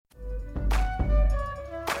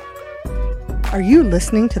Are you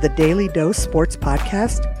listening to the Daily Dose Sports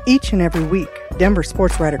Podcast? Each and every week, Denver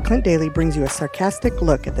sports writer Clint Daly brings you a sarcastic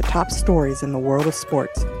look at the top stories in the world of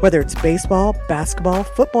sports. Whether it's baseball, basketball,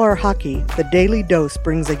 football, or hockey, the Daily Dose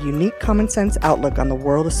brings a unique common sense outlook on the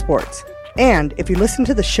world of sports. And if you listen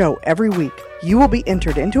to the show every week, you will be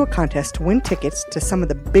entered into a contest to win tickets to some of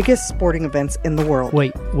the biggest sporting events in the world.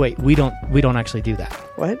 Wait, we don't actually do that.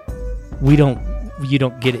 What? You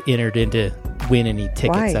don't get entered into win any tickets.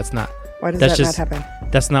 Why? That's not. Why does that not happen?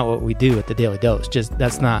 That's not what we do at the Daily Dose.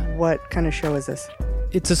 That's not. What kind of show is this?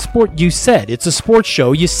 It's a sport. You said it's a sports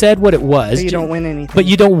show. You said what it was. But you don't win anything. But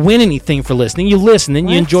you don't win anything for listening. You listen and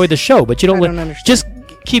you enjoy the show, but you don't win. Understand. Just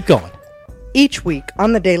keep going. Each week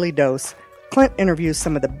on the Daily Dose, Clint interviews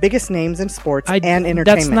some of the biggest names in sports and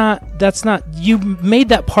entertainment. That's not. You made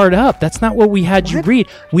that part up. That's not what we had you read.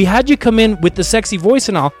 We had you come in with the sexy voice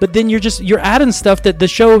and all, but then you're adding stuff that the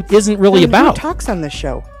show isn't really about. Who talks on this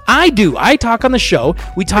show? I do. I talk on the show.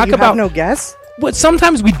 We talk about. Have no guests? But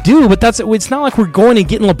sometimes we do, but it's not like we're going and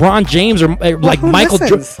getting LeBron James or like Michael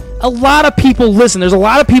Jordan. A lot of people listen. There's a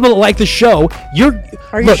lot of people that like the show.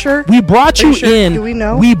 Are you sure? We brought you in. Do we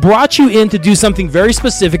know? We brought you in to do something very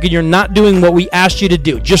specific, and you're not doing what we asked you to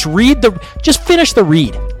do. Just finish the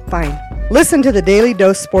read. Fine. Listen to the Daily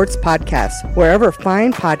Dose Sports Podcast wherever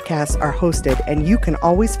fine podcasts are hosted, and you can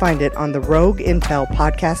always find it on the Rogue Intel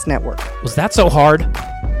Podcast Network. Was that so hard?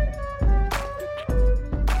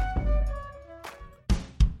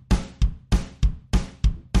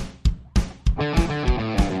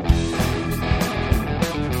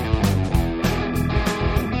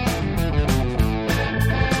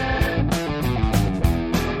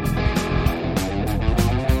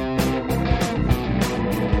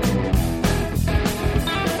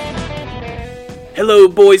 Hello,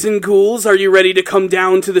 boys and ghouls. Are you ready to come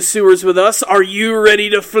down to the sewers with us? Are you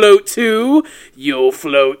ready to float too? You'll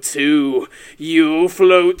float too. You'll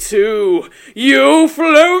float too. You'll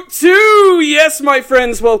float too. Yes, my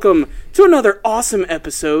friends, welcome to another awesome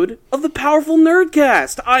episode of the Powerful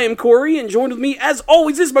Nerdcast. I am Corey, and joined with me, as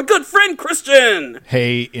always, is my good friend Christian.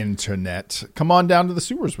 Hey, Internet. Come on down to the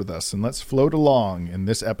sewers with us, and let's float along in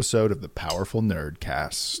this episode of the Powerful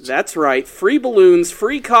Nerdcast. That's right. Free balloons,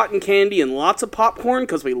 free cotton candy, and lots of popcorn,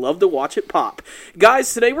 because we love to watch it pop.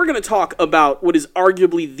 Guys, today we're going to talk about what is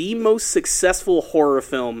arguably the most successful horror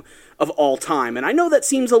film of all time. And I know that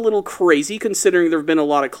seems a little crazy, considering there have been a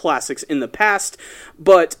lot of classics in the past,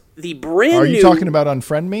 but the brand new... Are you talking about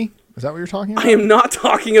Unfriend Me? Is that what you're talking about? I am not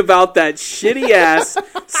talking about that shitty-ass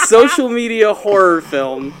social media horror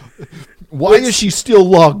film. Why is she still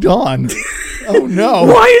logged on? Oh, no.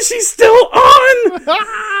 Why is she still on?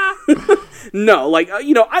 No,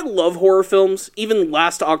 I love horror films. Even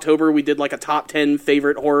last October, we did a top 10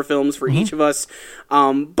 favorite horror films for each of us.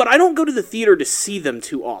 But I don't go to the theater to see them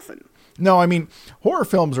too often. No, I mean, horror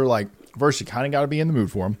films are first you kind of got to be in the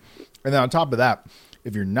mood for them. And then on top of that,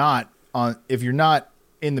 if you're not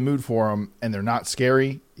in the mood for them and they're not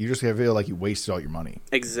scary, you just feel like you wasted all your money.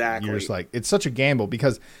 Exactly. You're just it's such a gamble,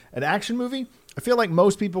 because an action movie, I feel like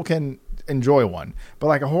most people can enjoy one,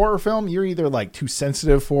 but a horror film, you're either too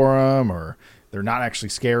sensitive for them, or they're not actually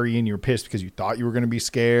scary and you're pissed because you thought you were going to be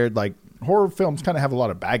scared. Horror films kind of have a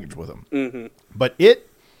lot of baggage with them. Mm-hmm. But it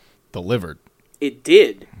delivered. It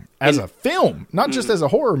did. As a film, not just as a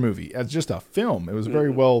horror movie, as just a film. It was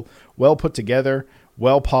very well put together,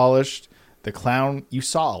 well polished. The clown, you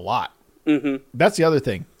saw a lot. Mm-hmm. That's the other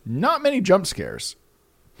thing. Not many jump scares.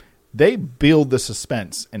 They build the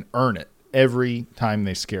suspense and earn it every time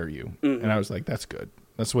they scare you. Mm-hmm. And I was like, that's good.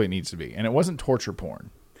 That's the way it needs to be. And it wasn't torture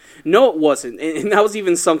porn. No, it wasn't. And that was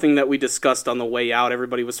even something that we discussed on the way out.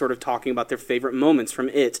 Everybody was sort of talking about their favorite moments from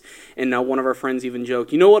it. And now one of our friends even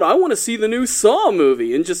joked, you know what, I want to see the new Saw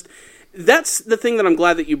movie. And just, that's the thing that I'm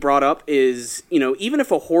glad that you brought up is, even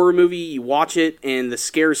if a horror movie, you watch it and the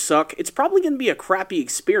scares suck, it's probably going to be a crappy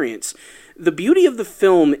experience. The beauty of the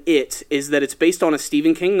film, It, is that it's based on a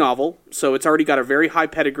Stephen King novel, so it's already got a very high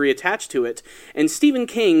pedigree attached to it. And Stephen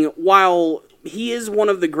King, while he is one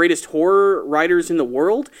of the greatest horror writers in the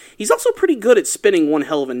world, he's also pretty good at spinning one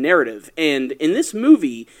hell of a narrative. And in this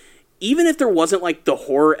movie, even if there wasn't the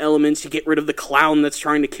horror elements, you get rid of the clown that's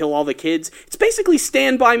trying to kill all the kids, it's basically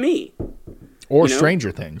Stand By Me. Or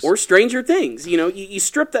Stranger Things. Or Stranger Things. You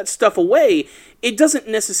strip that stuff away, it doesn't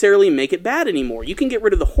necessarily make it bad anymore. You can get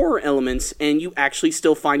rid of the horror elements, and you actually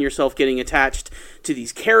still find yourself getting attached to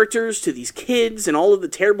these characters, to these kids, and all of the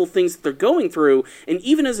terrible things that they're going through. And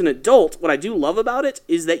even as an adult, what I do love about it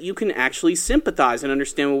is that you can actually sympathize and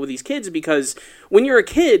understand with these kids, because when you're a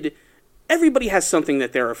kid, everybody has something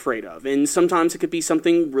that they're afraid of, and sometimes it could be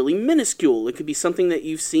something really minuscule. It could be something that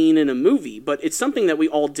you've seen in a movie, but it's something that we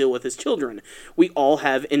all deal with as children. We all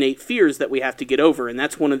have innate fears that we have to get over, and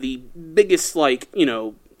that's one of the biggest,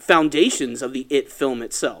 foundations of the It film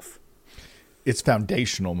itself. It's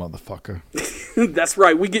foundational, motherfucker. That's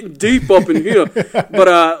right. We get deep up in here.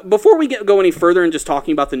 But before we go any further and just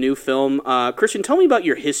talking about the new film, Christian, tell me about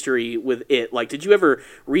your history with It. Like, did you ever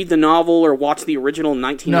read the novel or watch the original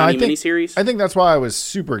 1990 miniseries? I think that's why I was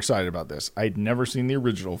super excited about this. I'd never seen the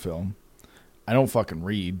original film. I don't fucking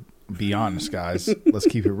read. Be honest, guys. Let's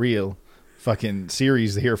keep it real. Fucking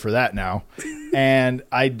series here for that now. And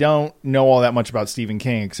I don't know all that much about Stephen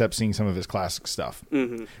King except seeing some of his classic stuff.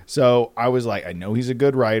 Mm-hmm. So I was like, I know he's a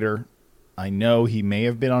good writer. I know he may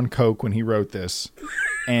have been on coke when he wrote this.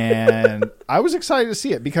 And I was excited to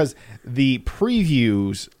see it because the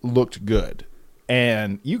previews looked good.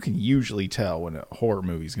 And you can usually tell when a horror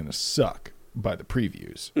movie is going to suck by the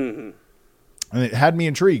previews. Mm-hmm. And it had me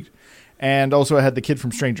intrigued. And also it had the kid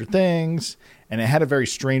from Stranger Things. And it had a very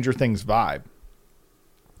Stranger Things vibe.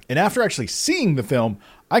 And after actually seeing the film,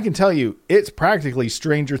 I can tell you it's practically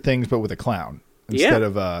Stranger Things, but with a clown instead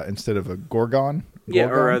of a Gorgon. Yeah,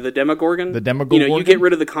 or the Demogorgon. The Demogorgon. You get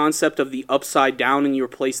rid of the concept of the upside down, and you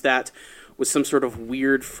replace that with some sort of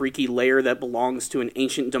weird, freaky layer that belongs to an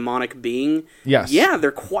ancient demonic being. Yes. Yeah,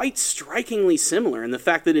 they're quite strikingly similar. And the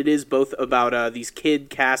fact that it is both about these kid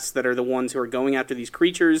casts that are the ones who are going after these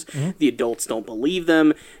creatures, the adults don't believe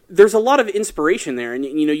them. There's a lot of inspiration there. And,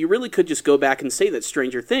 you really could just go back and say that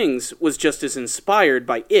Stranger Things was just as inspired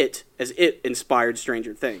by It as It inspired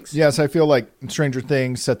Stranger Things. Yes, I feel like Stranger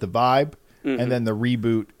Things set the vibe. Mm-hmm. And then the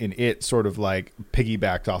reboot in It sort of like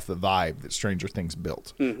piggybacked off the vibe that Stranger Things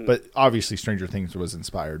built. Mm-hmm. But obviously Stranger Things was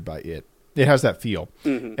inspired by It. It has that feel.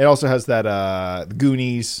 Mm-hmm. It also has that the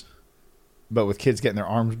Goonies, but with kids getting their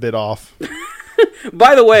arms bit off.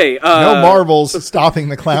 By the way... no marbles stopping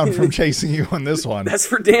the clown from chasing you on this one. That's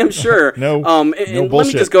for damn sure. No bullshit. Let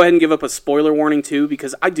me just go ahead and give up a spoiler warning, too,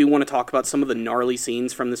 because I do want to talk about some of the gnarly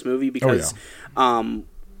scenes from this movie, because...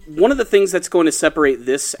 one of the things that's going to separate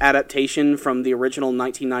this adaptation from the original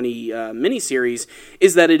 1990 miniseries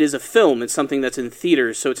is that it is a film. It's something that's in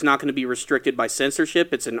theaters, so it's not going to be restricted by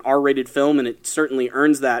censorship. It's an R-rated film, and it certainly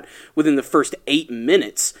earns that within the first 8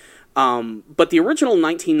 minutes. But the original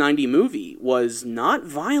 1990 movie was not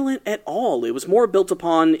violent at all. It was more built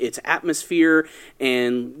upon its atmosphere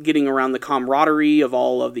and getting around the camaraderie of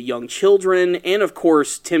all of the young children, and of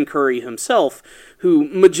course Tim Curry himself, who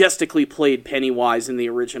majestically played Pennywise in the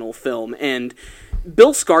original film. And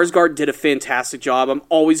Bill Skarsgård did a fantastic job. I'm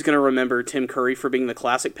always going to remember Tim Curry for being the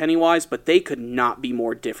classic Pennywise, but they could not be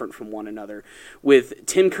more different from one another. With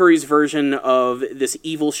Tim Curry's version of this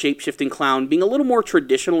evil shape-shifting clown being a little more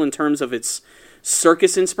traditional in terms of its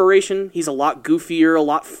circus inspiration. He's a lot goofier, a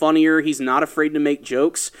lot funnier. He's not afraid to make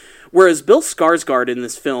jokes. Whereas Bill Skarsgård in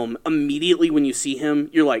this film, immediately when you see him,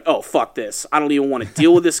 you're like, oh, fuck this. I don't even want to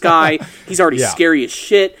deal with this guy. He's already scary as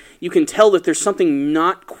shit. You can tell that there's something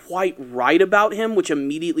not quite right about him, which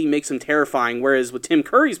immediately makes him terrifying. Whereas with Tim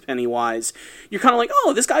Curry's Pennywise, you're kind of like,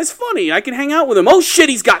 oh, this guy's funny. I can hang out with him. Oh, shit,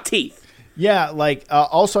 he's got teeth. Yeah,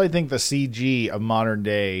 also I think the CG of modern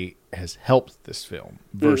day has helped this film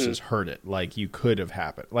versus hurt it. It could have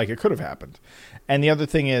happened. And the other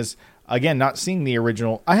thing is, again, not seeing the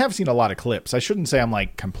original. I have seen a lot of clips. I shouldn't say I'm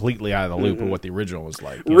completely out of the loop of what the original was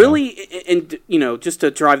like. Really, and just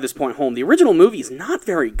to drive this point home, the original movie is not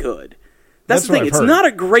very good. That's the thing. It's not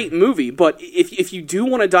a great movie, but if you do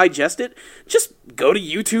want to digest it, just go to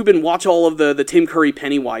YouTube and watch all of the Tim Curry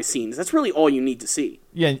Pennywise scenes. That's really all you need to see.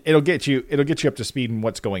 Yeah, it'll get you up to speed in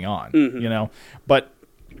what's going on. But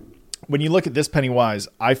when you look at this Pennywise,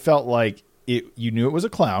 I felt like you knew it was a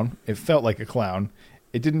clown. It felt like a clown.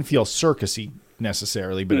 It didn't feel circusy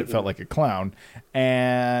necessarily, but it felt like a clown.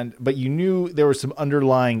 But you knew there was some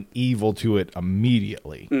underlying evil to it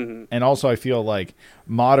immediately. Mm-hmm. And also I feel like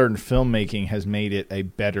modern filmmaking has made it a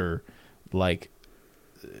better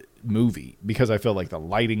movie, because I feel like the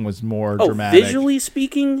lighting was more dramatic. Visually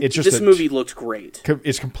speaking, this movie looked great.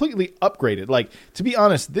 It's completely upgraded. To be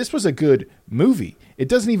honest, this was a good movie. It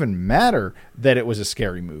doesn't even matter that it was a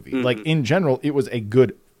scary movie. Mm-hmm. In general, it was a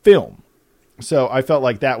good film. So I felt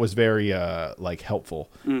like that was very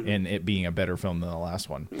helpful in it being a better film than the last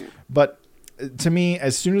one. Mm-hmm. But to me,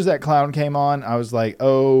 as soon as that clown came on, I was like,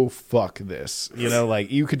 oh, fuck this.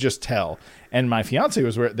 You could just tell. And my fiance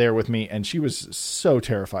was there with me, and she was so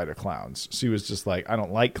terrified of clowns. She was just like, I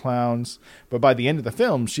don't like clowns. But by the end of the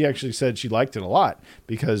film, she actually said she liked it a lot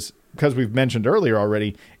because we've mentioned earlier already,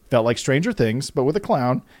 it felt like Stranger Things, but with a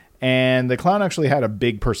clown. And the clown actually had a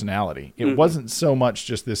big personality. It wasn't so much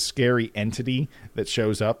just this scary entity that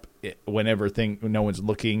shows up whenever no one's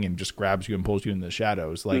looking and just grabs you and pulls you into the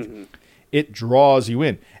shadows. Like, it draws you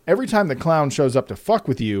in. Every time the clown shows up to fuck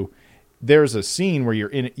with you, there's a scene where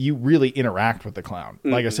you really interact with the clown.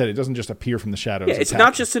 Like I said, it doesn't just appear from the shadows. Yeah, it's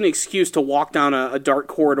not just an excuse to walk down a dark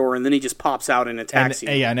corridor and then he just pops out and attacks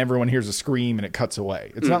you. Yeah, and everyone hears a scream and it cuts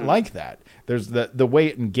away. It's not like that. There's the way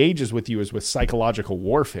it engages with you is with psychological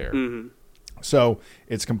warfare. So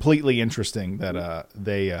it's completely interesting that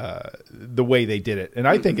the way they did it. And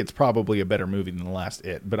I think it's probably a better movie than The Last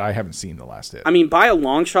It, but I haven't seen The Last It. I mean, by a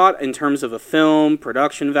long shot, in terms of a film,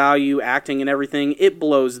 production value, acting and everything, it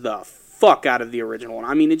blows the fuck out of the original one.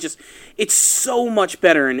 I mean, it's so much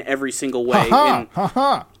better in every single way. Like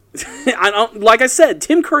I said,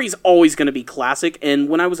 Tim Curry's always going to be classic, and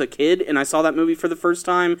when I was a kid and I saw that movie for the first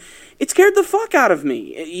time, it scared the fuck out of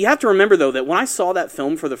me. You have to remember, though, that when I saw that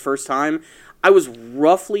film for the first time, I was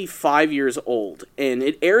roughly 5 years old, and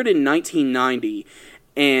it aired in 1990,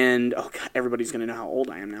 and oh god, everybody's going to know how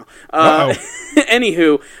old I am now.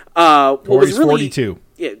 Anywho, what was really 42.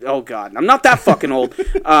 Yeah, oh god, I'm not that fucking old.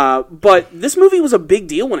 But this movie was a big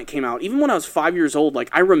deal when it came out. Even when I was 5 years old, like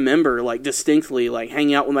I remember, like distinctly, like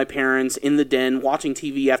hanging out with my parents in the den, watching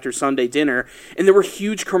TV after Sunday dinner, and there were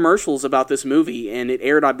huge commercials about this movie. And it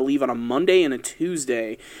aired, I believe, on a Monday and a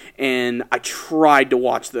Tuesday. And I tried to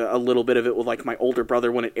watch a little bit of it with like my older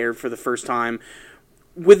brother when it aired for the first time.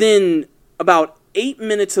 Within about 8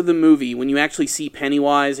 minutes of the movie, when you actually see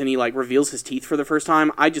Pennywise and he like reveals his teeth for the first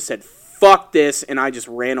time, I just said, fuck this, and I just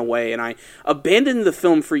ran away, and I abandoned the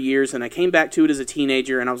film for years, and I came back to it as a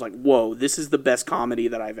teenager, and I was like, whoa, this is the best comedy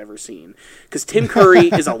that I've ever seen. Because Tim Curry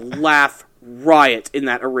is a laugh riot in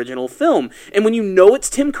that original film. And when you know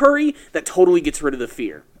it's Tim Curry, that totally gets rid of the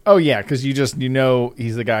fear. Oh, yeah, because he's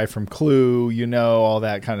the guy from Clue, all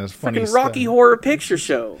that kind of funny stuff. Rocky Horror Picture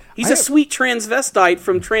Show. He's a sweet transvestite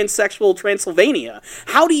from transsexual Transylvania.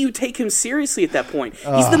 How do you take him seriously at that point?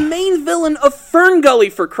 He's the main villain of Fern Gully,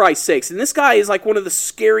 for Christ's sakes, and this guy is like one of the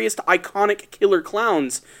scariest, iconic killer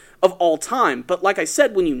clowns of all time. But like I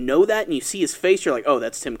said, when you know that and you see his face, you're like, oh,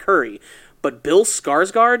 that's Tim Curry. But Bill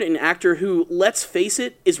Skarsgård, an actor who, let's face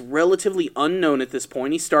it, is relatively unknown at this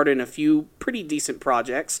point. He starred in a few pretty decent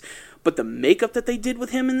projects. But the makeup that they did with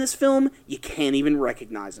him in this film, you can't even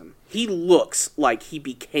recognize him. He looks like he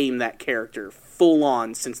became that character full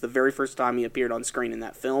on since the very first time he appeared on screen in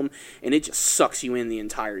that film. And it just sucks you in the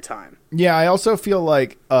entire time. Yeah, I also feel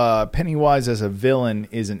like Pennywise as a villain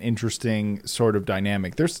is an interesting sort of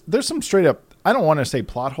dynamic. There's some straight up, I don't want to say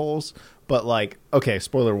plot holes, but like, okay,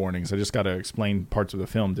 spoiler warnings. I just got to explain parts of the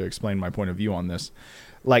film to explain my point of view on this.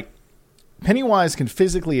 Like, Pennywise can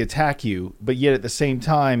physically attack you, but yet at the same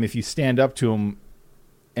time, if you stand up to him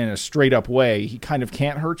in a straight up way, he kind of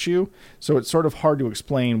can't hurt you. So it's sort of hard to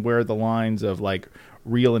explain where the lines of like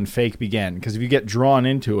real and fake begin. Because if you get drawn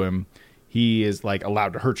into him, he is like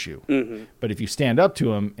allowed to hurt you. Mm-hmm. But if you stand up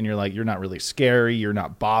to him and you're like, you're not really scary, you're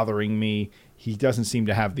not bothering me, he doesn't seem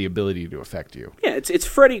to have the ability to affect you. Yeah, it's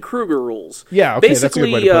Freddy Krueger rules. Yeah, okay, basically, that's a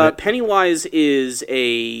good way to put it. Pennywise is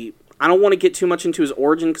I don't want to get too much into his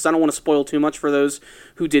origin because I don't want to spoil too much for those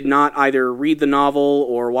who did not either read the novel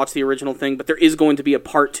or watch the original thing, but there is going to be a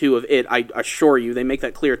part 2 of it, I assure you. They make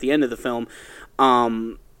that clear at the end of the film.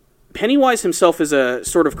 Pennywise himself is a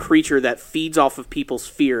sort of creature that feeds off of people's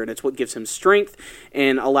fear, and it's what gives him strength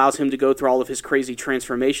and allows him to go through all of his crazy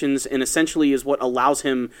transformations, and essentially is what allows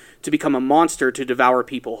him to become a monster to devour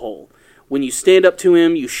people whole. When you stand up to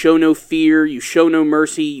him, you show no fear, you show no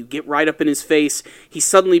mercy, you get right up in his face, he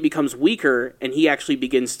suddenly becomes weaker, and he actually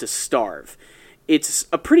begins to starve. It's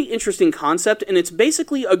a pretty interesting concept, and it's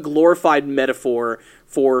basically a glorified metaphor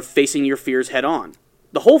for facing your fears head on.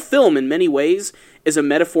 The whole film, in many ways, is a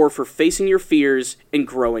metaphor for facing your fears and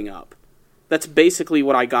growing up. That's basically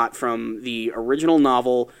what I got from the original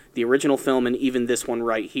novel, the original film, and even this one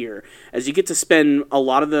right here. As you get to spend a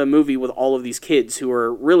lot of the movie with all of these kids who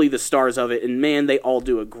are really the stars of it, and man, they all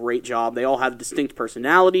do a great job. They all have distinct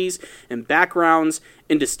personalities and backgrounds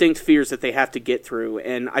and distinct fears that they have to get through.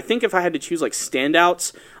 And I think if I had to choose like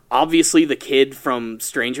standouts, obviously the kid from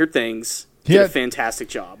Stranger Things did a fantastic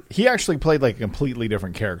job. He actually played like a completely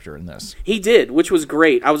different character in this. He did, which was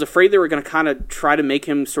great. I was afraid they were going to kind of try to make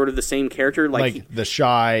him sort of the same character. Like the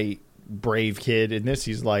shy brave kid. In this,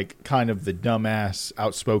 he's like kind of the dumbass,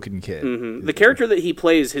 outspoken kid. Mm-hmm. The character that he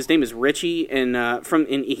plays, his name is Richie, and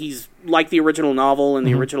he's like the original novel and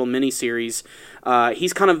the original miniseries.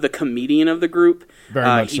 He's kind of the comedian of the group. Very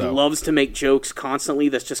much he so. loves to make jokes constantly.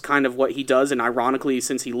 That's just kind of what he does. And ironically,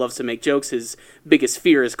 since he loves to make jokes, his biggest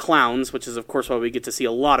fear is clowns, which is, of course, why we get to see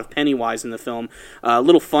a lot of Pennywise in the film.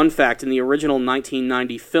 Little fun fact, in the original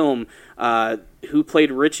 1990 film, who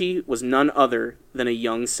played Richie was none other than a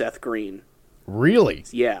young Seth Green. Really?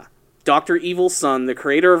 Yeah. Dr. Evil's son, the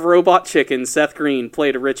creator of Robot Chicken, Seth Green,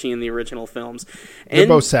 played Richie in the original films. They're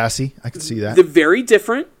both sassy. I can see that. They're very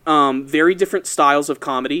different styles of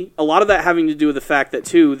comedy. A lot of that having to do with the fact that,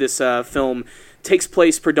 too, this film takes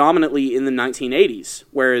place predominantly in the 1980s,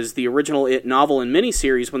 whereas the original It novel and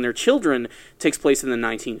miniseries, when they're children, takes place in the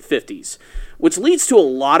 1950s, which leads to a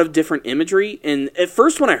lot of different imagery. And at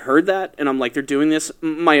first when I heard that, and I'm like, they're doing this,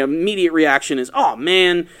 my immediate reaction is, oh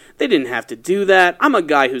man, they didn't have to do that. I'm a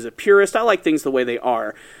guy who's a purist. I like things the way they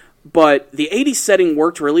are. But the 80s setting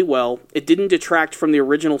worked really well. It didn't detract from the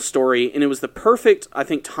original story, and it was the perfect, I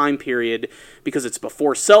think, time period because it's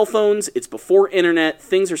before cell phones, it's before internet,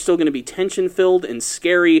 things are still going to be tension-filled and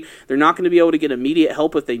scary. They're not going to be able to get immediate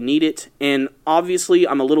help if they need it, and obviously,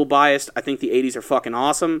 I'm a little biased. I think the 80s are fucking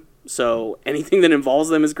awesome, so anything that involves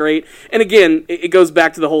them is great. And again, it goes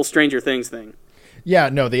back to the whole Stranger Things thing. Yeah,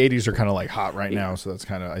 no, the 80s are kind of like hot right now, so that's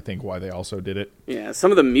kind of, I think, why they also did it. Yeah,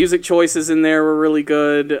 some of the music choices in there were really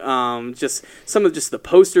good. Just some of the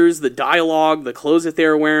posters, the dialogue, the clothes that they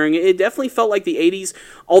were wearing. It definitely felt like the 80s,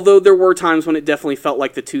 although there were times when it definitely felt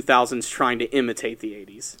like the 2000s trying to imitate the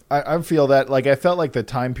 80s. I feel that, like, I felt like the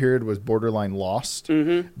time period was borderline lost,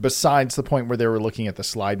 besides the point where they were looking at the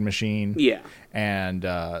slide machine. Yeah. And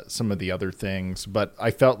some of the other things, but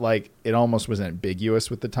I felt like it almost was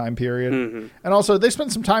ambiguous with the time period. And also, they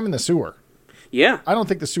spent some time in the sewer. Yeah. I don't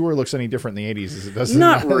think the sewer looks any different in the 80s as it does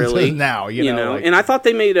Not really. now. You know? Like, and I thought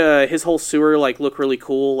they made his whole sewer look really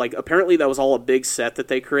cool. Like, apparently that was all a big set that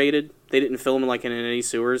they created. They didn't film in any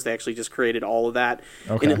sewers. They actually just created all of that.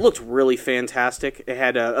 Okay. And it looked really fantastic. It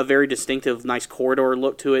had a very distinctive, nice corridor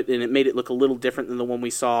look to it, and it made it look a little different than the one we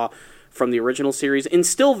saw from the original series, and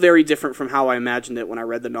still very different from how I imagined it when I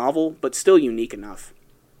read the novel, but still unique enough.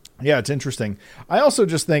 Yeah, it's interesting. I also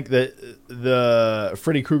just think that the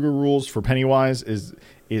Freddy Krueger rules for Pennywise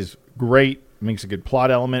is great, makes a good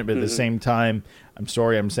plot element, but at the same time, I'm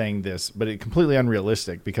sorry I'm saying this, but it's completely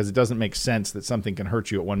unrealistic because it doesn't make sense that something can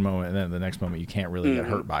hurt you at one moment and then the next moment you can't really get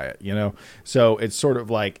hurt by it, you know? So it's sort of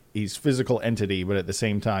like he's physical entity, but at the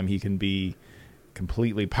same time he can be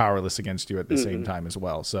completely powerless against you at the same time as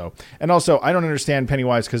well. So, and also I don't understand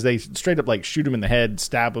Pennywise because they straight up like shoot him in the head,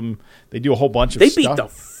 stab him. They do a whole bunch of stuff. They beat the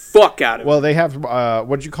fuck out of him. Well, they have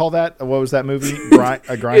what did you call that? What was that movie?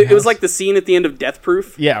 Grindhouse? It was like the scene at the end of Death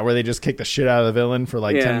Proof. Yeah, where they just kick the shit out of the villain for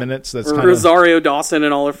like 10 minutes. That's kind Rosario Dawson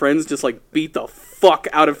and all her friends just like beat the fuck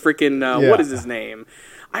out of freaking what is his name?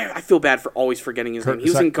 I feel bad for always forgetting his name. He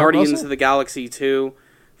was in Guardians of the Galaxy too.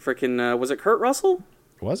 Freaking was it Kurt Russell?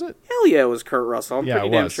 Was it? Hell yeah, it was Kurt Russell. I'm pretty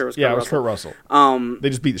damn sure it was Kurt Russell. Yeah, it was Kurt Russell. They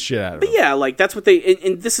just beat the shit out of him. But yeah, like that's what they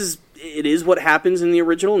and it is what happens in the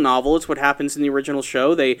original novel. It's what happens in the original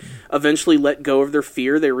show. They eventually let go of their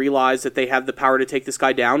fear. They realize that they have the power to take this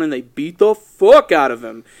guy down, and they beat the fuck out of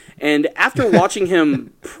him. And after watching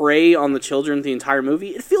him prey on the children the entire movie,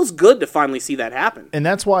 it feels good to finally see that happen. And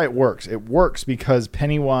that's why it works. It works because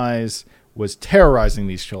Pennywise was terrorizing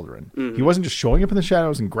these children. He wasn't just showing up in the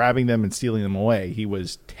shadows and grabbing them and stealing them away. He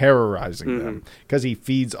was terrorizing them because he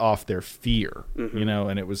feeds off their fear, you know,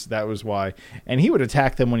 and that was why. And he would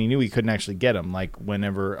attack them when he knew he couldn't actually get them, like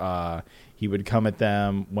whenever he would come at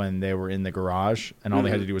them when they were in the garage, and all they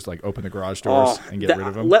had to do was like open the garage doors and get rid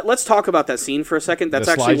of them. Let's talk about that scene for a second. That's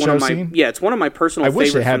actually one of my scene? Yeah, it's one of my personal favorites. I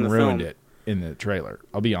wish they hadn't from the ruined film. it in the trailer.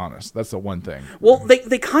 I'll be honest. That's the one thing. Well,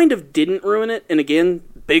 they kind of didn't ruin it, and again,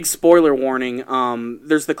 big spoiler warning.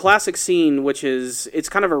 There's the classic scene, which it's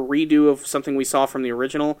kind of a redo of something we saw from the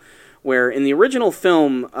original, where in the original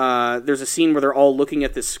film, there's a scene where they're all looking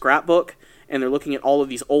at this scrapbook, and they're looking at all of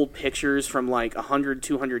these old pictures from like 100,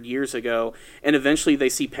 200 years ago, and eventually they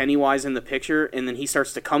see Pennywise in the picture, and then he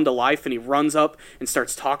starts to come to life, and he runs up and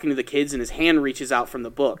starts talking to the kids, and his hand reaches out from the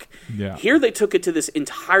book. Yeah. Here they took it to this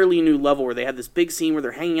entirely new level where they had this big scene where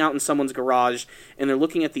they're hanging out in someone's garage, and they're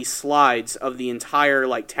looking at these slides of the entire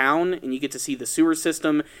like town, and you get to see the sewer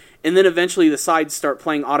system, and then eventually the sides start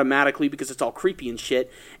playing automatically because it's all creepy and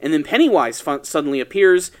shit, and then Pennywise suddenly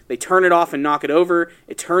appears, they turn it off and knock it over,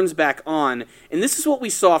 it turns back on, and this is what we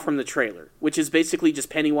saw from the trailer, which is basically just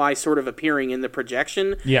Pennywise sort of appearing in the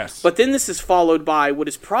projection. Yes. But then this is followed by what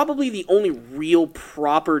is probably the only real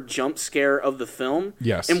proper jump scare of the film.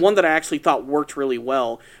 Yes. And one that I actually thought worked really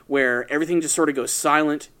well, where everything just sort of goes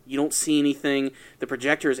silent, you don't see anything, the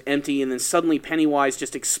projector is empty, and then suddenly Pennywise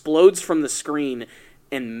just explodes from the screen,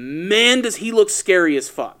 and man, does he look scary as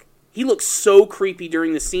fuck. He looks so creepy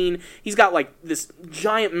during the scene. He's got like this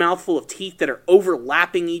giant mouthful of teeth that are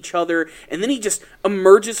overlapping each other, and then he just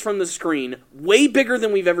emerges from the screen, way bigger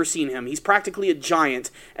than we've ever seen him. He's practically a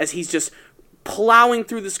giant as he's just plowing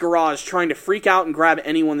through this garage trying to freak out and grab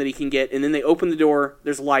anyone that he can get, and then they open the door,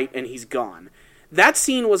 there's light, and he's gone. That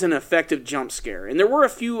scene was an effective jump scare, and there were a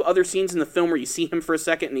few other scenes in the film where you see him for a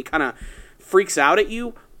second and he kind of freaks out at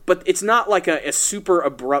you, but it's not like a super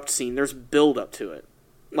abrupt scene. There's build up to it.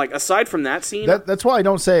 Like, aside from that scene... That's why I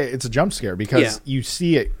don't say it's a jump scare, because you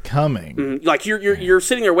see it coming. Mm-hmm. Like, you're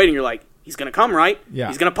sitting there waiting, you're like, he's going to come, right? Yeah.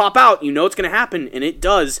 He's going to pop out. You know it's going to happen, and it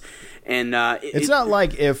does. And it's not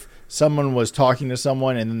like if someone was talking to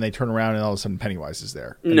someone and then they turn around and all of a sudden Pennywise is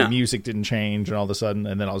there. And the music didn't change and all of a sudden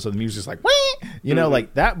the music's like, whee! You know,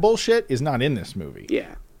 like, that bullshit is not in this movie.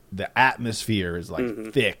 Yeah. The atmosphere is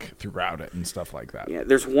like thick throughout it and stuff like that. Yeah,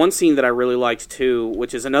 there's one scene that I really liked too,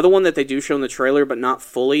 which is another one that they do show in the trailer, but not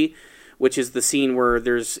fully, which is the scene where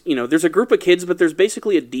there's a group of kids, but there's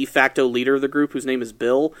basically a de facto leader of the group whose name is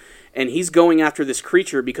Bill, and he's going after this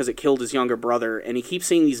creature because it killed his younger brother, and he keeps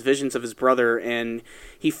seeing these visions of his brother, and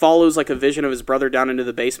he follows like a vision of his brother down into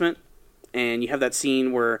the basement. And you have that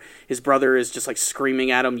scene where his brother is just like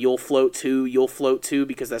screaming at him, you'll float too,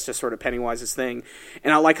 because that's just sort of Pennywise's thing.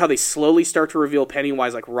 And I like how they slowly start to reveal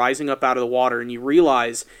Pennywise like rising up out of the water, and you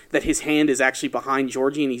realize that his hand is actually behind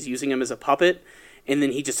Georgie and he's using him as a puppet. And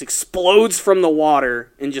then he just explodes from the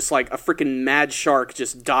water and just like a freaking mad shark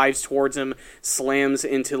just dives towards him, slams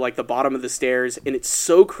into like the bottom of the stairs, and it's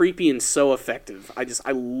so creepy and so effective.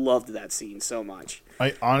 I loved that scene so much.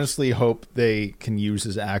 I honestly hope they can use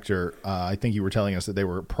his actor. I think you were telling us that they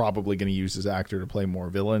were probably going to use his actor to play more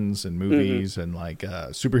villains in movies and like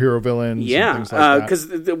superhero villains. Yeah, and things like because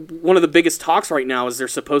one of the biggest talks right now is they're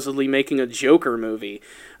supposedly making a Joker movie,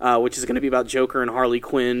 which is going to be about Joker and Harley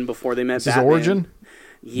Quinn before they met Batman. His origin?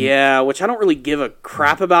 Yeah, which I don't really give a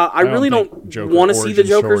crap about. I really don't want to see the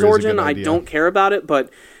Joker's origin. I don't care about it, but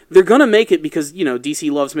they're going to make it because,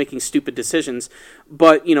 DC loves making stupid decisions.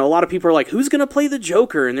 But, a lot of people are like, who's going to play the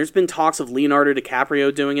Joker? And there's been talks of Leonardo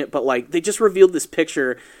DiCaprio doing it, but, like, they just revealed this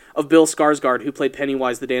picture of Bill Skarsgård, who played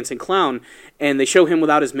Pennywise the Dancing Clown, and they show him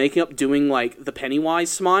without his makeup doing, like, the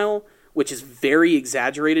Pennywise smile, which is very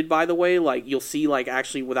exaggerated, by the way. Like, you'll see, like,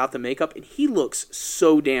 actually without the makeup, and he looks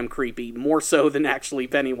so damn creepy, more so than actually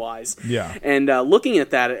Pennywise. Yeah. And looking at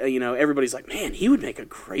that, everybody's like, man, he would make a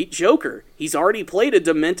great Joker. He's already played a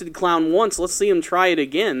demented clown once. Let's see him try it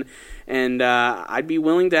again. And I'd be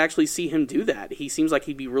willing to actually see him do that. He seems like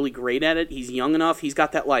he'd be really great at it. He's young enough. He's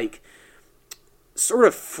got that, like, sort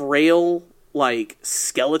of frail, like,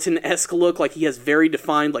 skeleton-esque look. Like, he has very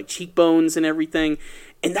defined, like, cheekbones and everything.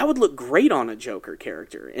 And that would look great on a Joker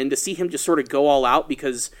character. And to see him just sort of go all out,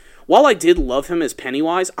 because while I did love him as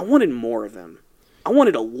Pennywise, I wanted more of him. I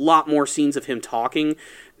wanted a lot more scenes of him talking.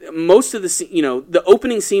 Most of the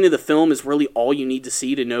opening scene of the film is really all you need to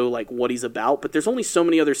see to know, like, what he's about. But there's only so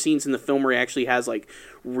many other scenes in the film where he actually has, like,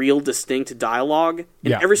 real distinct dialogue.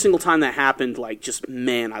 And every single time that happened, like, just,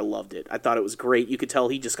 man, I loved it. I thought it was great. You could tell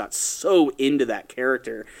he just got so into that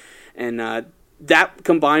character. And, that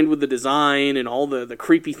combined with the design and all the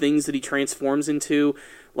creepy things that he transforms into,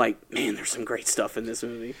 like, man, there's some great stuff in this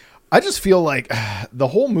movie. I just feel like the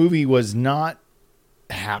whole movie was not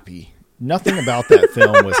happy. Nothing about that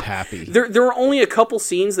film was happy. There were only a couple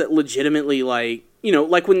scenes that legitimately, like,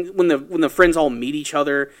 like when the friends all meet each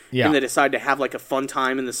other and they decide to have like a fun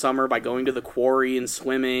time in the summer by going to the quarry and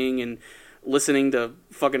swimming and listening to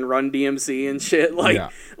fucking Run DMC and shit. Like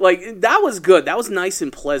that was good. That was nice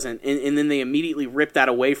and pleasant. And then they immediately rip that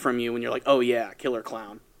away from you and you're like, oh yeah, killer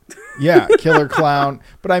clown. Yeah, killer clown.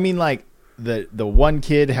 But I mean, like, the one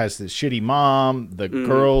kid has this shitty mom. The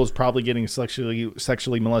girl's probably getting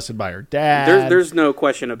sexually molested by her dad. There's no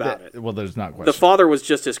question about it. Well, there's not question. The father was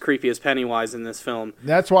just as creepy as Pennywise in this film.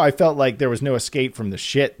 That's why I felt like there was no escape from the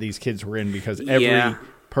shit these kids were in, because every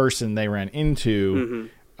person they ran into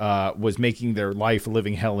was making their life a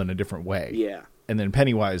living hell in a different way. Yeah. And then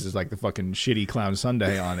Pennywise is like the fucking shitty clown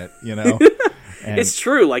sundae on it, It's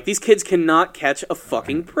true. Like, these kids cannot catch a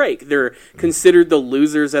fucking break. They're considered the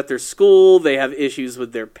losers at their school. They have issues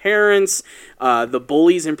with their parents. The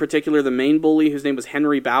bullies in particular, the main bully, whose name was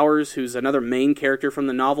Henry Bowers, who's another main character from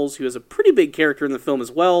the novels, who is a pretty big character in the film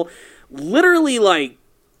as well, literally, like,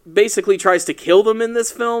 basically tries to kill them in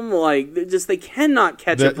this film. Like, they cannot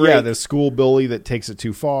catch a break. Yeah, the school bully that takes it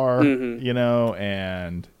too far, you know,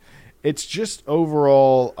 and it's just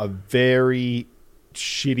overall a very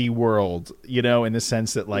shitty world, you know, in the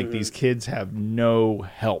sense that, like, these kids have no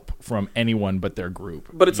help from anyone but their group.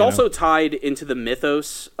 But it's also tied into the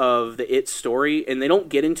mythos of the It story, and they don't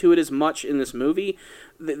get into it as much in this movie.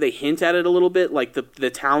 They hint at it a little bit, like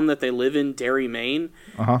the town that they live in, Derry, Maine,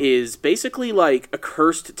 is basically like a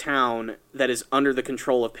cursed town that is under the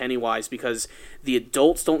control of Pennywise, because the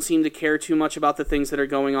adults don't seem to care too much about the things that are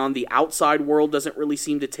going on. The outside world doesn't really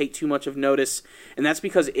seem to take too much of notice, and that's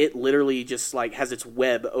because it literally just like has its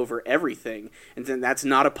web over everything. And then that's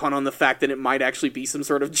not a pun on the fact that it might actually be some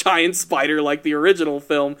sort of giant spider like the original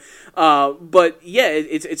film. But yeah,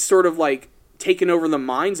 it's sort of like taken over the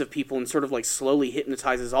minds of people and sort of like slowly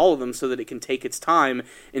hypnotizes all of them so that it can take its time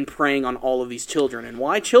in preying on all of these children. And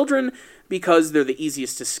why children? Because they're the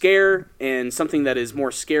easiest to scare, and something that is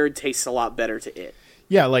more scared tastes a lot better to it.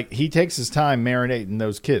 Yeah, like, he takes his time marinating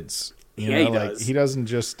those kids. You know, he like, does. He doesn't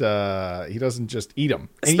just eat them.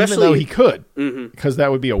 And Especially, even though he could, because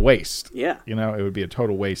that would be a waste. Yeah. You know, it would be a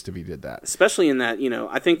total waste if he did that. Especially in that, you know,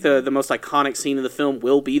 I think the most iconic scene of the film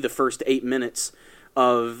will be the first 8 minutes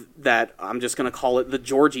of that, I'm just going to call it the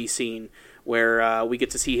Georgie scene, where we get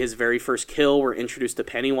to see his very first kill. We're introduced to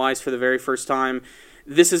Pennywise for the very first time.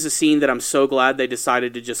 This is a scene that I'm so glad they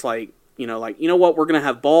decided to just you know what, we're going to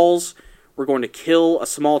have balls, we're going to kill a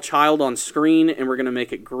small child on screen, and we're going to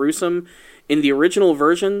make it gruesome. In the original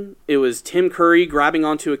version, it was Tim Curry grabbing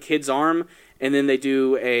onto a kid's arm, and then they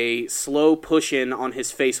do a slow push-in on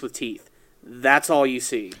his face with teeth. That's all you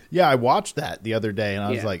see. Yeah, I watched that the other day, and I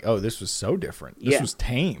was like, oh, this was so different. This was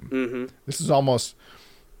tame. This is almost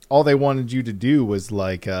all they wanted you to do was,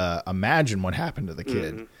 like, imagine what happened to the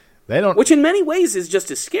kid. They don't, which in many ways is just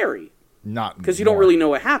as scary. Not because you don't really know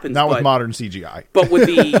what happens. Not with modern CGI. But with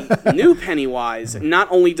the new Pennywise, not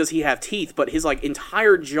only does he have teeth, but his like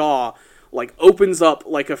entire jaw like opens up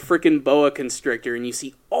like a freaking boa constrictor, and you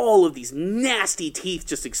see all of these nasty teeth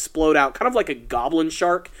just explode out, kind of like a goblin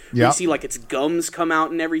shark. Yeah. You see like its gums come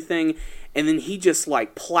out and everything, and then he just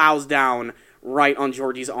like plows down right on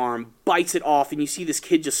Georgie's arm, bites it off, and you see this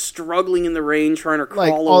kid just struggling in the rain, trying to crawl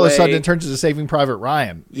away. All of a sudden it turns into Saving Private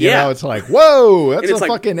Ryan. You know, it's like, whoa, that's a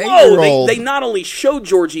fucking 8-year-old. They not only show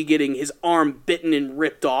Georgie getting his arm bitten and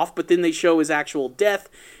ripped off, but then they show his actual death,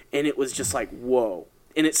 and it was just like, whoa.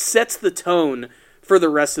 And it sets the tone for the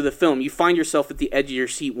rest of the film. You find yourself at the edge of your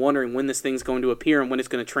seat wondering when this thing's going to appear and when it's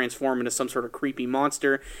going to transform into some sort of creepy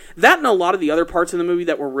monster. That and a lot of the other parts of the movie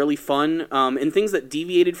that were really fun, and things that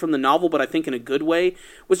deviated from the novel, but I think in a good way,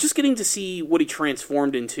 was just getting to see what he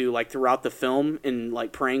transformed into like throughout the film and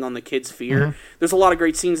like preying on the kid's fear. There's a lot of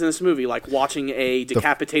great scenes in this movie, like watching a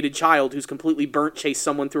decapitated child who's completely burnt chase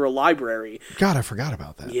someone through a library. God, I forgot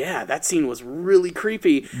about that. Yeah, that scene was really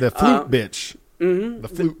creepy. The flute bitch. The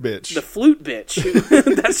flute bitch. The flute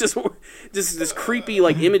bitch. That's just this creepy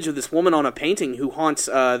like image of this woman on a painting who haunts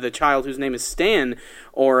the child whose name is Stan.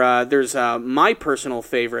 Or there's my personal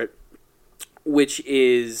favorite, which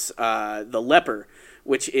is the leper,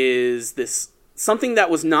 which is this something that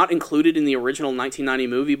was not included in the original 1990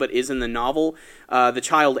 movie, but is in the novel. The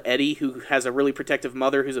child Eddie, who has a really protective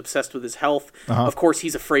mother who's obsessed with his health. Of course,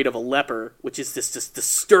 he's afraid of a leper, which is this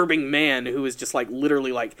disturbing man who is just like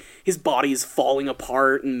literally like his body is falling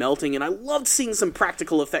apart and melting. And I loved seeing some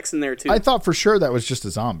practical effects in there too. I thought for sure that was just a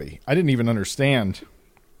zombie. I didn't even understand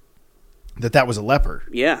that was a leper.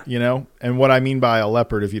 Yeah. You know? And what I mean by a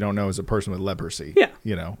leopard, if you don't know, is a person with leprosy. Yeah.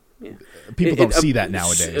 You know? Yeah. People don't see that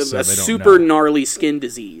nowadays. So a they don't super know. gnarly skin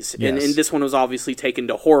disease. Yes. And this one was obviously taken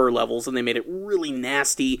to horror levels, and they made it really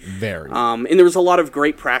nasty. Very. And there was a lot of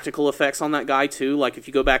great practical effects on that guy, too. Like, if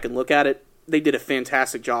you go back and look at it, they did a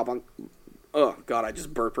fantastic job on... Oh, God, I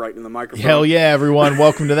just burped right in the microphone. Hell yeah, everyone.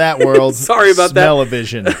 Welcome to that world. Sorry about that.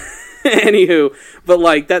 Smell-o-vision. Anywho, but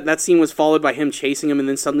like that scene was followed by him chasing him, and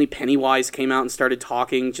then suddenly Pennywise came out and started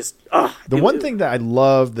talking. Just the one thing that I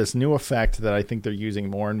love, this new effect that I think they're using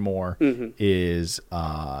more and more is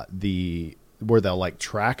where they'll like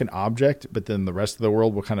track an object, but then the rest of the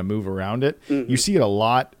world will kind of move around it. You see it a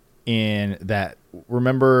lot in that.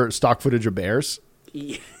 Remember stock footage of bears?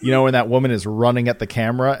 You know, when that woman is running at the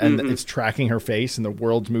camera and it's tracking her face and the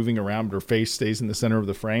world's moving around, but her face stays in the center of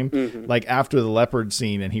the frame. Like after the leopard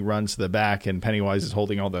scene and he runs to the back and Pennywise is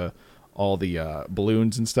holding all all the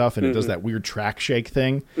balloons and stuff, and it does that weird track shake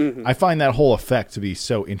thing. Mm-hmm. I find that whole effect to be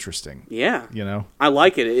so interesting. Yeah. You know? I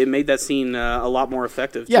like it. It made that scene a lot more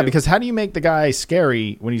effective, Yeah, too. because how do you make the guy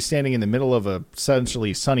scary when he's standing in the middle of a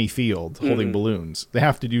essentially sunny field holding balloons? They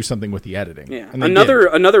have to do something with the editing. Yeah. And they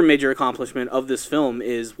Another major accomplishment of this film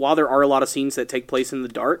is while there are a lot of scenes that take place in the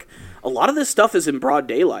dark, a lot of this stuff is in broad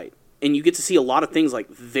daylight. And you get to see a lot of things like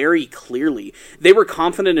very clearly. They were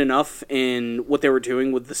confident enough in what they were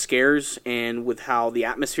doing with the scares and with how the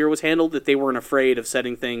atmosphere was handled that they weren't afraid of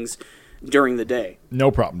setting things during the day. No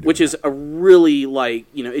problem. Which is a really,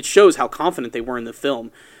 it shows how confident they were in the film,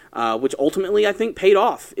 which ultimately I think paid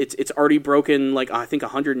off. It's already broken, I think,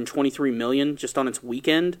 $123 million just on its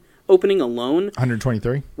weekend opening alone.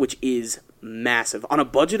 123? Which is massive. On a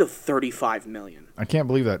budget of $35 million. I can't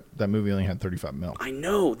believe that movie only had 35 mil. I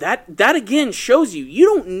know. That again shows you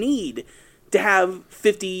don't need to have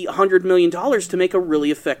 $50, $100 million to make a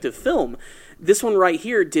really effective film. This one right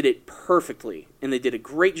here did it perfectly, and they did a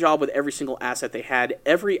great job with every single asset they had.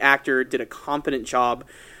 Every actor did a competent job,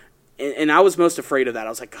 and I was most afraid of that. I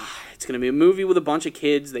was like, God, it's going to be a movie with a bunch of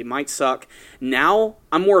kids. They might suck. Now,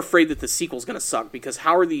 I'm more afraid that the sequel's going to suck, because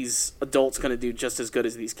how are these adults going to do just as good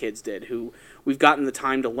as these kids did, who we've gotten the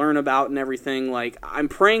time to learn about and everything? I'm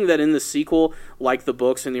praying that in the sequel, like the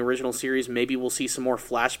books and the original series, maybe we'll see some more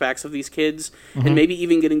flashbacks of these kids, and maybe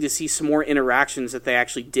even getting to see some more interactions that they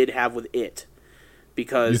actually did have with it.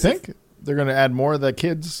 Because you think they're going to add more of the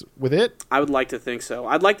kids with it? I would like to think so.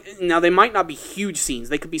 Now, they might not be huge scenes.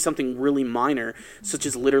 They could be something really minor, such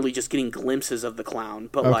as literally just getting glimpses of the clown,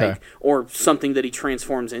 but or something that he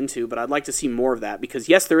transforms into. But I'd like to see more of that, because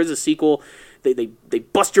yes, there is a sequel. They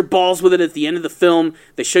bust your balls with it at the end of the film.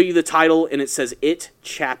 They show you the title, and it says It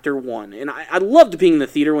Chapter 1. And I loved being in the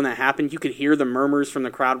theater when that happened. You could hear the murmurs from the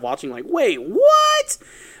crowd watching, like, wait, what?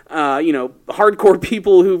 Hardcore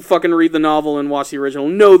people who fucking read the novel and watch the original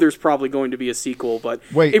know there's probably going to be a sequel, but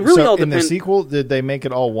wait, it really so all in depends. the sequel, did they make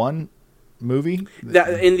it all one movie?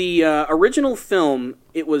 In the original film,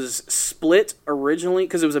 it was split originally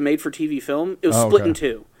because it was a made-for-TV film. It was split in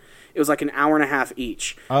two. It was like an hour and a half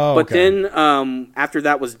each. Oh, but then after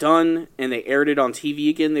that was done and they aired it on TV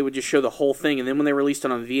again, they would just show the whole thing. And then when they released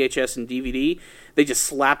it on VHS and DVD, they just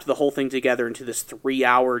slapped the whole thing together into this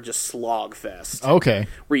 3-hour just slog fest. Okay.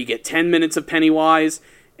 Where you get 10 minutes of Pennywise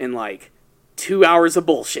and 2 hours of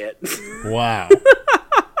bullshit. Wow.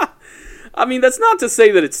 I mean, that's not to say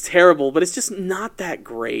that it's terrible, but it's just not that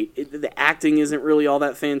great. The acting isn't really all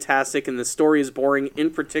that fantastic, and the story is boring.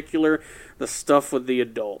 In particular, the stuff with the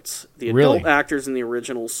adults. The adult actors in the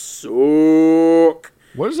original suck.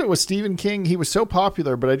 What is it with Stephen King? He was so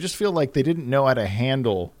popular, but I just feel like they didn't know how to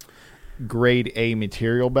handle grade A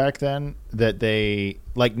material back then, that they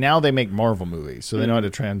now they make Marvel movies, so they know how to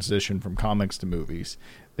transition from comics to movies.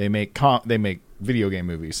 They make video game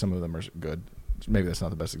movies. Some of them are good. Maybe that's not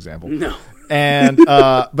the best example. No. And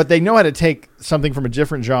but they know how to take something from a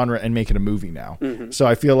different genre and make it a movie now. Mm-hmm. So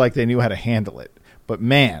I feel like they knew how to handle it. But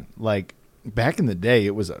man, back in the day,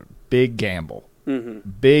 it was a big gamble. Mm-hmm.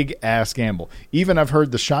 Big ass gamble. Even I've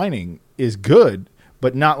heard The Shining is good,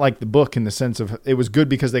 but not like the book in the sense of it was good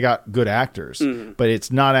because they got good actors. Mm-hmm. But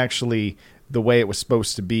it's not actually the way it was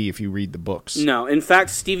supposed to be if you read the books. No. In fact,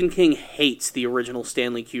 Stephen King hates the original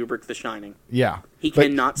Stanley Kubrick The Shining. Yeah. He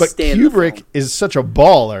cannot but stand Kubrick the film. is such a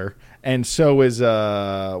baller, and so is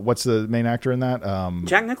what's the main actor in that?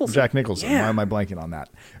 Jack Nicholson. Jack Nicholson. Yeah. Why am I blanking on that?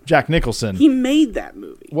 Jack Nicholson. He made that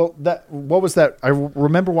movie. Well, what was that? I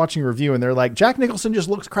remember watching a review, and they're like, Jack Nicholson just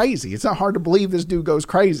looks crazy. It's not hard to believe this dude goes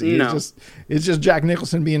crazy. No. It's just Jack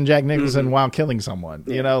Nicholson being Jack Nicholson while killing someone.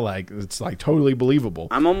 Yeah. It's totally believable.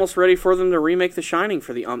 I'm almost ready for them to remake The Shining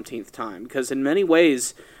for the umpteenth time, because in many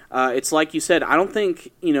ways, it's like you said, I don't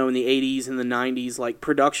think, in the 80s and the 90s,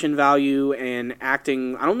 production value and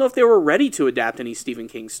acting, I don't know if they were ready to adapt any Stephen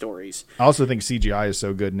King stories. I also think CGI is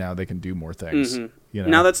so good now they can do more things. Mm-hmm.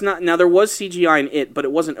 Now there was CGI in it, but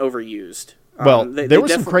it wasn't overused. Well, there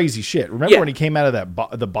was some crazy shit. Remember when he came out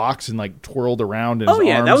of the box and twirled around and his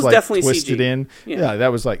arms that was definitely twisted CG. in? Yeah,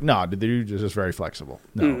 that was the dude is just very flexible.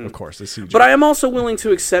 No, of course, it's CG. But I am also willing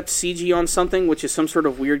to accept CG on something, which is some sort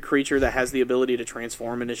of weird creature that has the ability to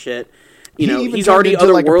transform into shit. He's already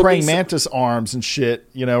otherworldly. A praying mantis arms and shit.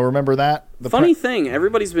 Remember that? Funny thing,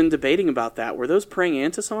 everybody's been debating about that. Were those praying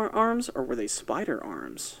mantis arms or were they spider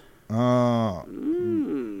arms?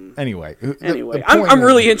 Anyway, I'm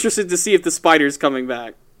really interested to see if the spider's coming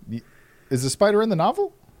back. Is the spider in the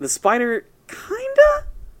novel? The spider, kinda.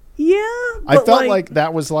 Yeah, I felt like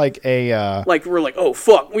that was a we're oh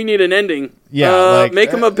fuck, we need an ending. Yeah,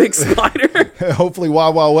 make him a big spider. Hopefully,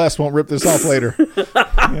 Wild Wild West won't rip this off later.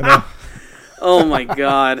 Oh my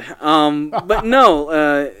god. But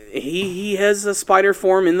no, he has a spider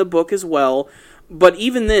form in the book as well. But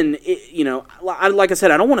even then, like I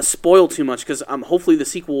said, I don't want to spoil too much because hopefully the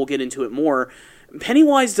sequel will get into it more.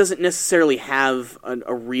 Pennywise doesn't necessarily have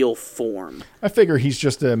a real form. I figure he's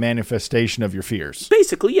just a manifestation of your fears.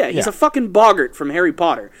 Basically, yeah. He's a fucking boggart from Harry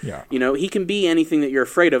Potter. Yeah. He can be anything that you're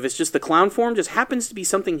afraid of. It's just the clown form just happens to be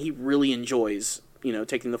something he really enjoys,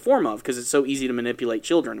 taking the form of because it's so easy to manipulate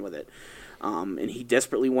children with it. And he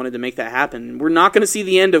desperately wanted to make that happen. We're not going to see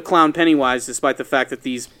the end of Clown Pennywise, despite the fact that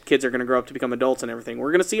these kids are going to grow up to become adults and everything.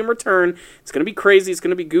 We're going to see him return. It's going to be crazy. It's going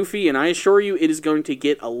to be goofy. And I assure you, it is going to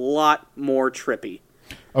get a lot more trippy.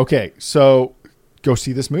 Okay, so go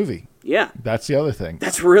see this movie. Yeah. That's the other thing.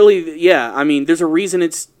 That's really, yeah. I mean, there's a reason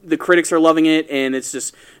the critics are loving it, and it's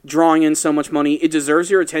just drawing in so much money. It deserves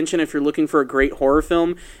your attention if you're looking for a great horror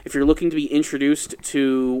film. If you're looking to be introduced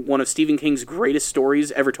to one of Stephen King's greatest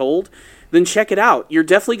stories ever told, then check it out. You're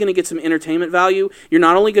definitely going to get some entertainment value. You're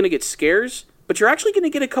not only going to get scares, but you're actually going to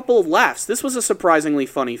get a couple of laughs. This was a surprisingly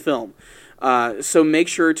funny film. So make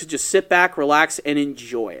sure to just sit back, relax, and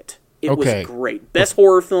enjoy it. It was great. Best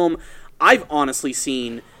horror film I've honestly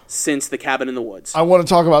seen since The Cabin in the Woods. I want to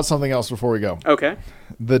talk about something else before we go. Okay.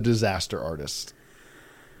 The Disaster Artist.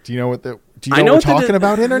 Do you know what we're talking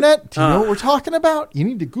about, Internet? Do you know what we're talking about? You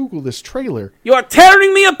need to Google this trailer. You are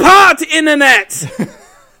tearing me apart, Internet!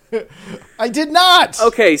 I did not!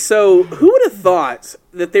 Okay, so who would have thought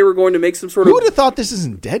that they were going to make some sort of... Who would have thought this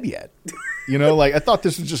isn't dead yet? I thought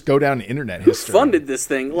this would just go down in Internet history. Who funded this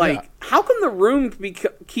thing? How come the room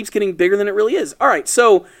keeps getting bigger than it really is? All right,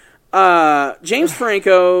 so... James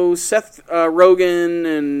Franco, Seth Rogen,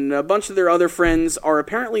 and a bunch of their other friends are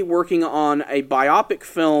apparently working on a biopic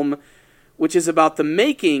film which is about the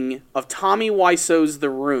making of Tommy Wiseau's The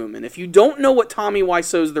Room. And if you don't know what Tommy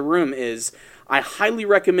Wiseau's The Room is, I highly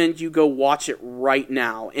recommend you go watch it right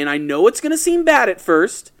now. And I know it's going to seem bad at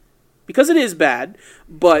first, because it is bad,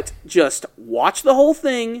 but just watch the whole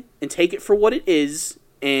thing and take it for what it is,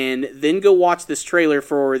 and then go watch this trailer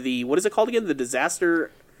for what is it called again? The Disaster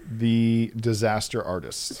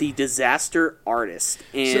Artist. The Disaster Artist.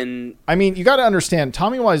 And you got to understand,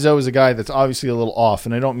 Tommy Wiseau is a guy that's obviously a little off,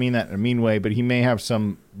 and I don't mean that in a mean way, but he may have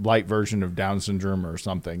some light version of Down syndrome or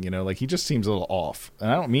something, he just seems a little off. And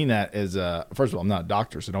I don't mean that as first of all, I'm not a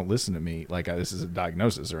doctor, so don't listen to me like this is a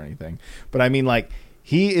diagnosis or anything. But I mean,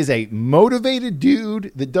 he is a motivated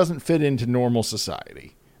dude that doesn't fit into normal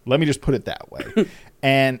society. Let me just put it that way.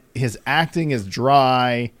 And his acting is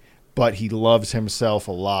dry, but he loves himself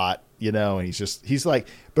a lot, and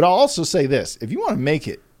but I'll also say this. If you want to make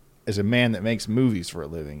it as a man that makes movies for a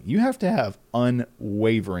living, you have to have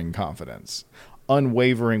unwavering confidence,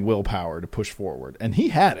 unwavering willpower to push forward. And he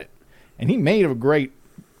had it. And he made a great,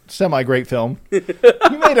 semi-great film. He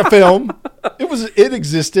made a film. It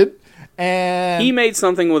existed. And he made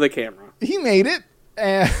something with a camera. He made it.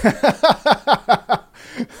 And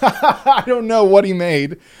I don't know what he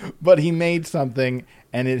made, but he made something,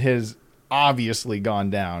 and it has obviously gone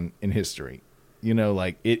down in history.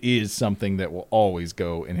 It is something that will always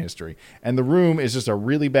go in history. And The Room is just a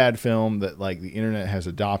really bad film that the internet has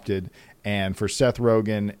adopted. And for Seth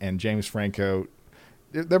Rogen and James Franco,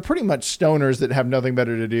 they're pretty much stoners that have nothing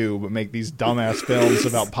better to do but make these dumbass films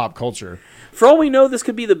about pop culture. For all we know, this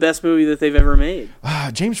could be the best movie that they've ever made.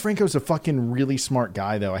 James Franco's a fucking really smart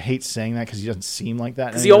guy, though. I hate saying that because he doesn't seem like that.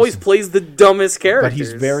 Because he always plays the dumbest characters. But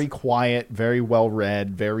he's very quiet, very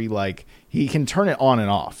well-read, very, he can turn it on and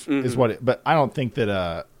off, is what it... But I don't think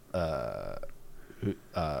that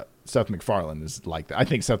Seth MacFarlane is like that. I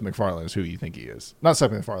think Seth MacFarlane is who you think he is. Not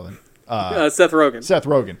Seth MacFarlane. Seth Rogen. Seth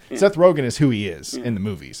Rogen. Yeah. Seth Rogen is who he is in the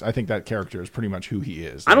movies. I think that character is pretty much who he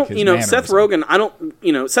is. Seth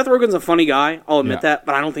Rogen, Seth Rogen's a funny guy. I'll admit that,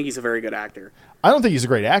 but I don't think he's a very good actor. I don't think he's a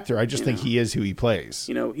great actor. I just think he is who he plays.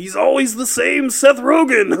 He's always the same Seth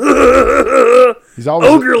Rogen. He's always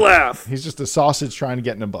ogre laugh. He's just a sausage trying to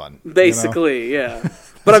get in a bun. Basically, yeah.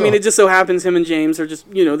 But it just so happens him and James are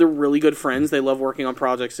just, they're really good friends. They love working on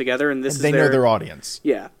projects together, and they know their audience.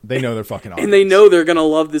 Yeah. They know their fucking audience. And they know they're going to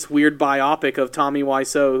love this weird biopic of Tommy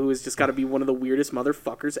Wiseau, who has just got to be one of the weirdest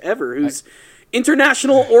motherfuckers ever, whose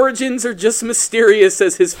international origins are just mysterious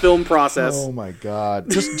as his film process. Oh my God.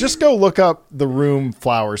 Just go look up The Room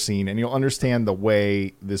flower scene, and you'll understand the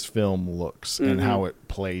way this film looks and how it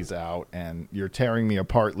plays out. And you're tearing me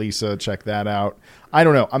apart, Lisa. Check that out. I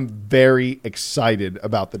don't know. I'm very excited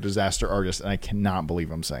about The Disaster Artist, and I cannot believe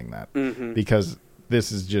I'm saying that because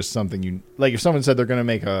this is just something if someone said they're going to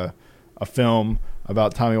make a film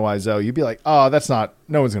about Tommy Wiseau, you'd be like, oh,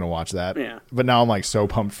 no one's going to watch that. Yeah. But now I'm like so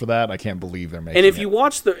pumped for that. I can't believe they're making it. And if you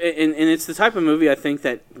watch and it's the type of movie I think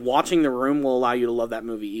that watching The Room will allow you to love that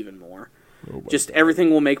movie even more. Just everything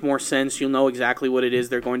will make more sense. You'll know exactly what it is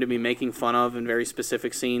they're going to be making fun of in very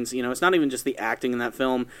specific scenes. You know, it's not even just the acting in that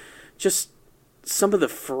film, just some of the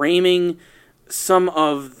framing, some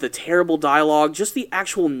of the terrible dialogue, just the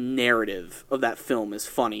actual narrative of that film is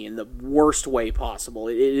funny in the worst way possible.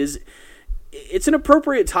 It's an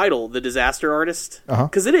appropriate title, The Disaster Artist,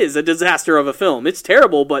 because it is a disaster of a film. It's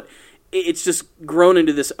terrible, but it's just grown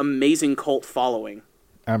into this amazing cult following.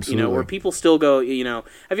 Absolutely. You know, where people still go, you know,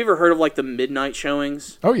 have you ever heard of like the midnight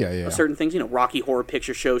showings? Oh, yeah. Of certain things, you know, Rocky Horror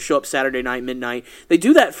Picture Show, show up Saturday night, midnight. They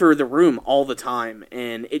do that for The Room all the time,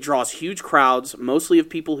 and it draws huge crowds, mostly of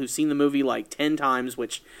people who've seen the movie like 10 times,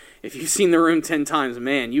 which if you've seen The Room 10 times,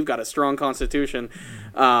 man, you've got a strong constitution.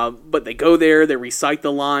 But they go there, they recite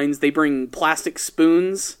the lines, they bring plastic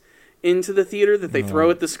spoons into the theater that they throw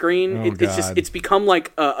at the screen. It's become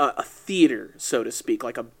like a theater, so to speak,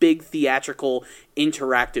 like a big theatrical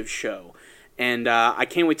interactive show. And I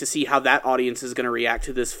can't wait to see how that audience is going to react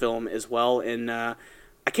to this film as well. And I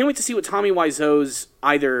can't wait to see what Tommy Wiseau's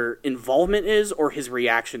either involvement is or his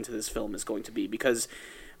reaction to this film is going to be, because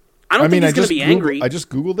I don't think he's going to be angry. I just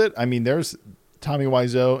Googled it. I mean, there's Tommy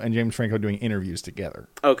Wiseau and James Franco doing interviews together.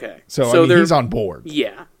 Okay. So I mean, he's on board.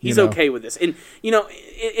 Yeah, he's okay with this. And, you know,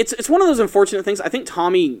 it's one of those unfortunate things. I think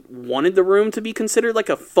Tommy wanted The Room to be considered like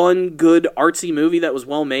a fun, good, artsy movie that was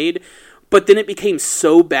well made, but then it became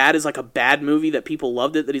so bad as like a bad movie that people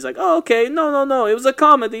loved it that he's like, oh, okay, no, it was a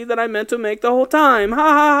comedy that I meant to make the whole time. Ha,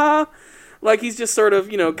 ha, ha. Like, he's just sort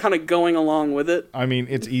of, you know, kind of going along with it. I mean,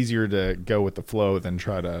 it's easier to go with the flow than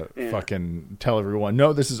try to fucking tell everyone,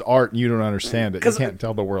 no, this is art and you don't understand it. You can't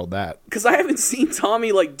tell the world that. Because I haven't seen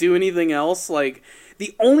Tommy, like, do anything else. Like,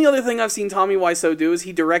 the only other thing I've seen Tommy Wiseau do is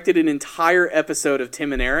he directed an entire episode of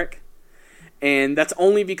Tim and Eric. And that's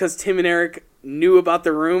only because Tim and Eric knew about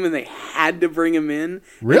The Room and they had to bring him in.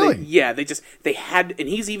 Really? They had, and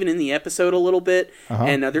he's even in the episode a little bit.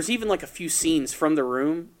 And there's even, like, a few scenes from The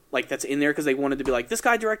Room, like, that's in there because they wanted to be like, this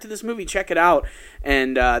guy directed this movie, check it out.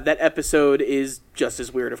 And that episode is just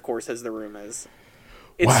as weird, of course, as The Room is.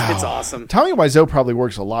 It's awesome. Tommy Wiseau probably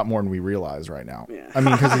works a lot more than we realize right now. Yeah. I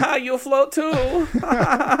mean, because you'll float too.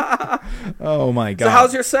 Oh my god! So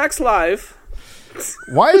how's your sex life?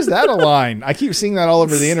 Why is that a line? I keep seeing that all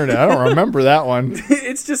over the internet. I don't remember that one.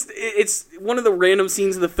 It's one of the random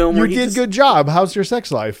scenes of the film. You did good job. How's your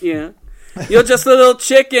sex life? Yeah. You're just a little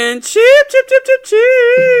chicken. Cheep, cheep, cheep, cheep,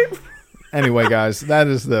 cheep. Anyway, guys, that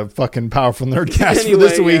is the fucking Powerful Nerdcast for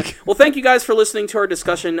this week. Yeah. Well, thank you guys for listening to our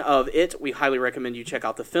discussion of it. We highly recommend you check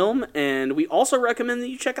out the film, and we also recommend that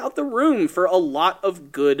you check out The Room for a lot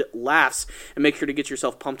of good laughs. And make sure to get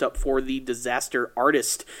yourself pumped up for The Disaster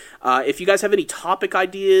Artist. If you guys have any topic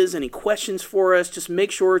ideas, any questions for us, just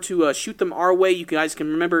make sure to shoot them our way. You guys can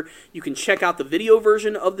remember, you can check out the video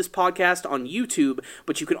version of this podcast on YouTube,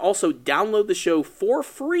 but you can also download the show for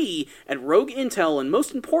free at Rogue Intel, and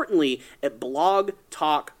most importantly, at Blog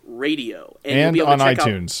Talk Radio. And you'll be able to check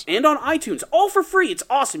iTunes. And on iTunes. All for free. It's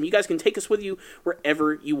awesome. You guys can take us with you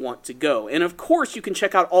wherever you want to go. And of course, you can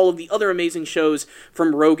check out all of the other amazing shows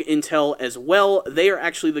from Rogue Intel as well. They are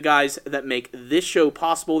actually the guys that make this show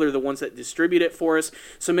possible. They're the ones that distribute it for us.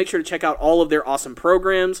 So make sure to check out all of their awesome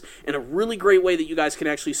programs. And a really great way that you guys can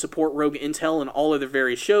actually support Rogue Intel and all of their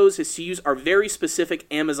various shows is to use our very specific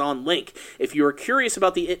Amazon link. If you're curious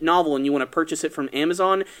about the It novel and you want to purchase it from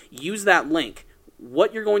Amazon, use that link.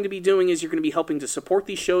 What you're going to be doing is you're going to be helping to support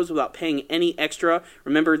these shows without paying any extra.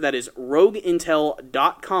 Remember, that is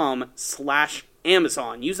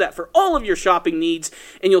rogueintel.com/Amazon. Use that for all of your shopping needs,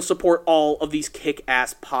 and you'll support all of these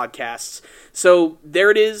kick-ass podcasts. So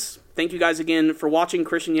there it is. Thank you guys again for watching.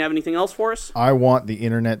 Christian, you have anything else for us? I want the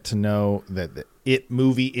internet to know that the It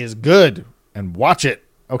movie is good, and watch it.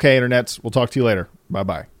 Okay, internets, we'll talk to you later.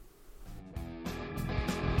 Bye-bye.